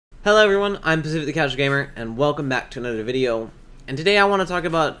Hello everyone, I'm Pacific the Casual Gamer, and welcome back to another video. And today I want to talk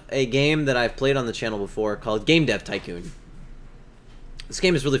about a game that I've played on the channel before called Game Dev Tycoon. This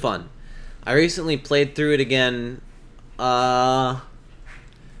game is really fun. I recently played through it again 3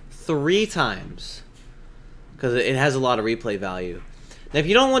 times because it has a lot of replay value. Now if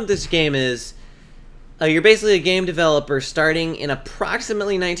you don't know what this game is, you're basically a game developer starting in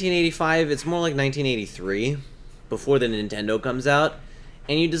approximately 1985. It's more like 1983, before the Nintendo comes out.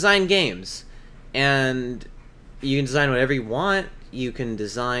 And you design games, and you can design whatever you want. You can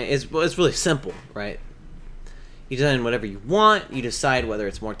design, it's really simple, right? You design whatever you want. You decide whether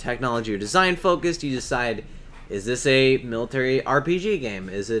it's more technology or design focused. You decide, is this a military RPG game?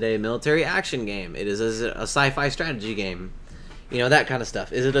 Is it a military action game? Is it a sci-fi strategy game? You know, that kind of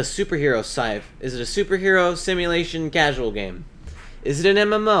stuff. Is it a superhero Is it a superhero simulation casual game? Is it an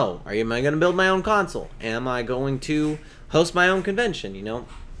MMO? Am I going to build my own console? Am I going to host my own convention, you know?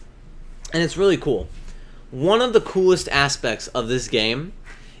 And it's really cool. One of the coolest aspects of this game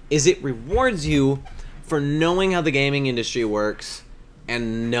is it rewards you for knowing how the gaming industry works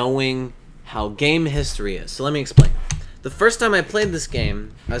and knowing how game history is. So let me explain. The first time I played this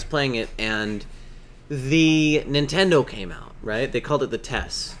game, I was playing it and the Nintendo came out, right? They called it the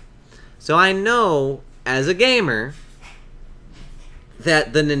TES. So I know, as a gamer,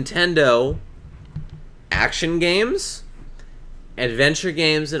 that the Nintendo action games, adventure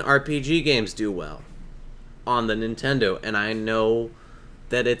games, and RPG games do well on the Nintendo, and I know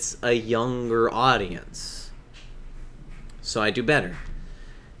that it's a younger audience, so I do better.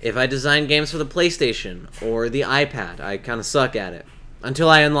 If I design games for the PlayStation or the iPad, I kind of suck at it. Until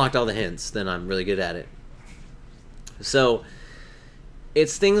I unlocked all the hints, then I'm really good at it. So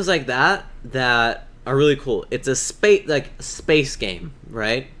it's things like that that are really cool. It's a space game,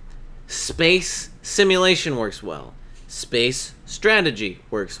 right? Space simulation works well. Space strategy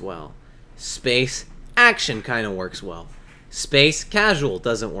works well. Space action kind of works well. Space casual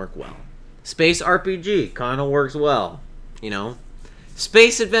doesn't work well. Space RPG kind of works well, you know?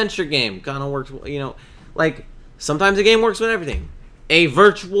 Space adventure game kind of works well, you know? Like, sometimes a game works with everything. A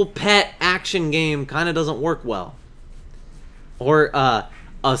virtual pet action game kind of doesn't work well. Or,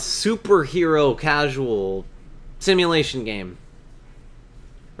 a superhero casual simulation game.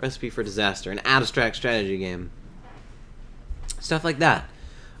 Recipe for disaster. An abstract strategy game. Stuff like that.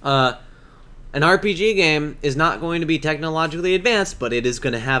 An RPG game is not going to be technologically advanced, but it is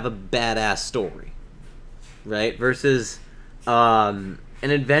going to have a badass story. Right? Versus an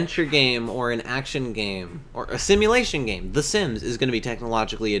adventure game or an action game or a simulation game. The Sims is going to be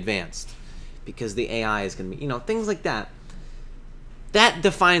technologically advanced because the AI is going to be, you know, things like that. That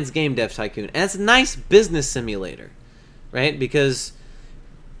defines Game Dev Tycoon. And it's a nice business simulator, right? Because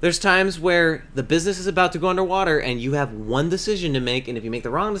there's times where the business is about to go underwater and you have one decision to make, and if you make the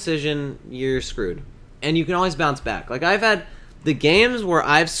wrong decision, you're screwed. And you can always bounce back. Like, I've had the games where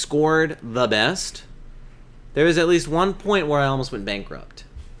I've scored the best, there was at least one point where I almost went bankrupt.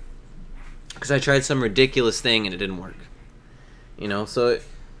 Because I tried some ridiculous thing and it didn't work. You know, so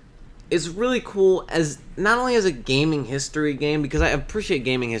it's really cool as not only as a gaming history game, because I appreciate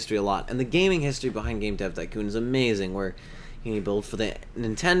gaming history a lot, and the gaming history behind Game Dev Tycoon is amazing, where you build for the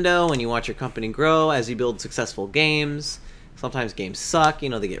Nintendo and you watch your company grow as you build successful games. Sometimes games suck, you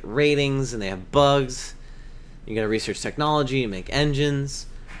know, they get ratings and they have bugs. You gotta research technology and make engines.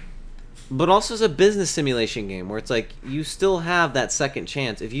 But also as a business simulation game where it's like you still have that second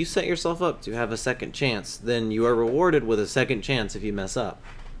chance. If you set yourself up to have a second chance, then you are rewarded with a second chance if you mess up.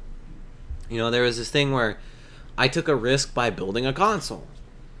 You know, there was this thing where I took a risk by building a console.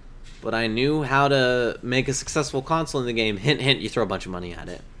 But I knew how to make a successful console in the game. Hint, hint, you throw a bunch of money at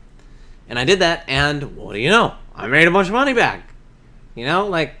it. And I did that, and what do you know? I made a bunch of money back. You know,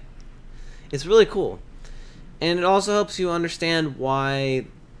 like, it's really cool. And it also helps you understand why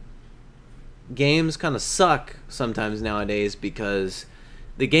games kind of suck sometimes nowadays, because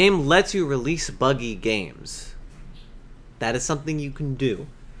the game lets you release buggy games. That is something you can do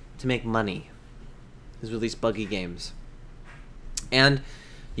to make money, is release buggy games. And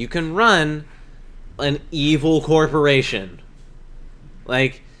you can run an evil corporation.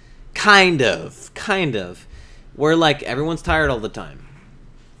 Like, kind of. Where, like, everyone's tired all the time.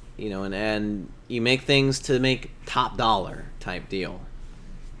 You know, and you make things to make top dollar type deal.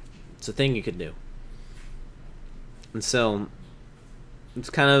 It's a thing you could do. And so, it's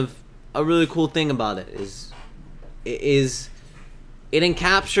kind of a really cool thing about it is it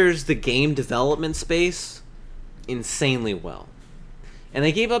encaptures the game development space insanely well. And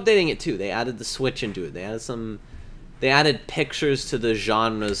they keep updating it too. They added the Switch into it. They added pictures to the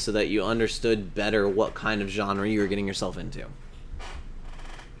genres so that you understood better what kind of genre you were getting yourself into.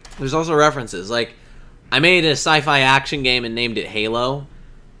 There's also references. Like, I made a sci-fi action game and named it Halo,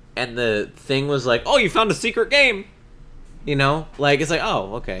 and the thing was like, "Oh, you found a secret game," you know? Like, it's like,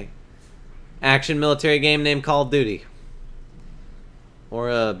 oh, okay. Action military game named Call of Duty, or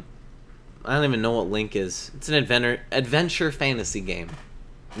I don't even know what Link is. It's an adventure fantasy game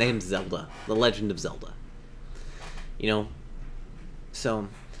named Zelda, The Legend of Zelda. You know, so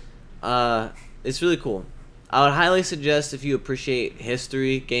it's really cool. I would highly suggest, if you appreciate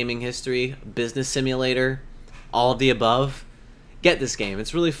history, gaming history, business simulator, all of the above, get this game.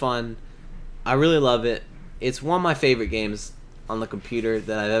 It's really fun. I really love it. It's one of my favorite games on the computer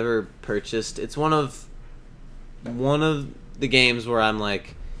that I've ever purchased. It's one of the games where I'm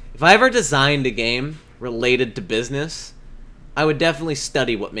like, if I ever designed a game related to business, I would definitely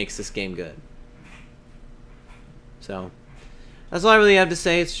study what makes this game good. So that's all I really have to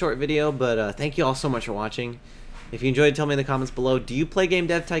say. It's a short video, but thank you all so much for watching. If you enjoyed, tell me in the comments below. Do you play Game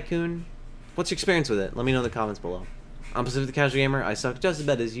Dev Tycoon? What's your experience with it? Let me know in the comments below. I'm Pacific the Casual Gamer. I suck just as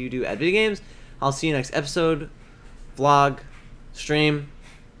bad as you do at video games. I'll see you next episode, vlog, stream,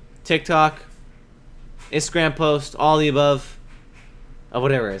 TikTok, Instagram post, all the above, of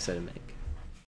whatever I said to make.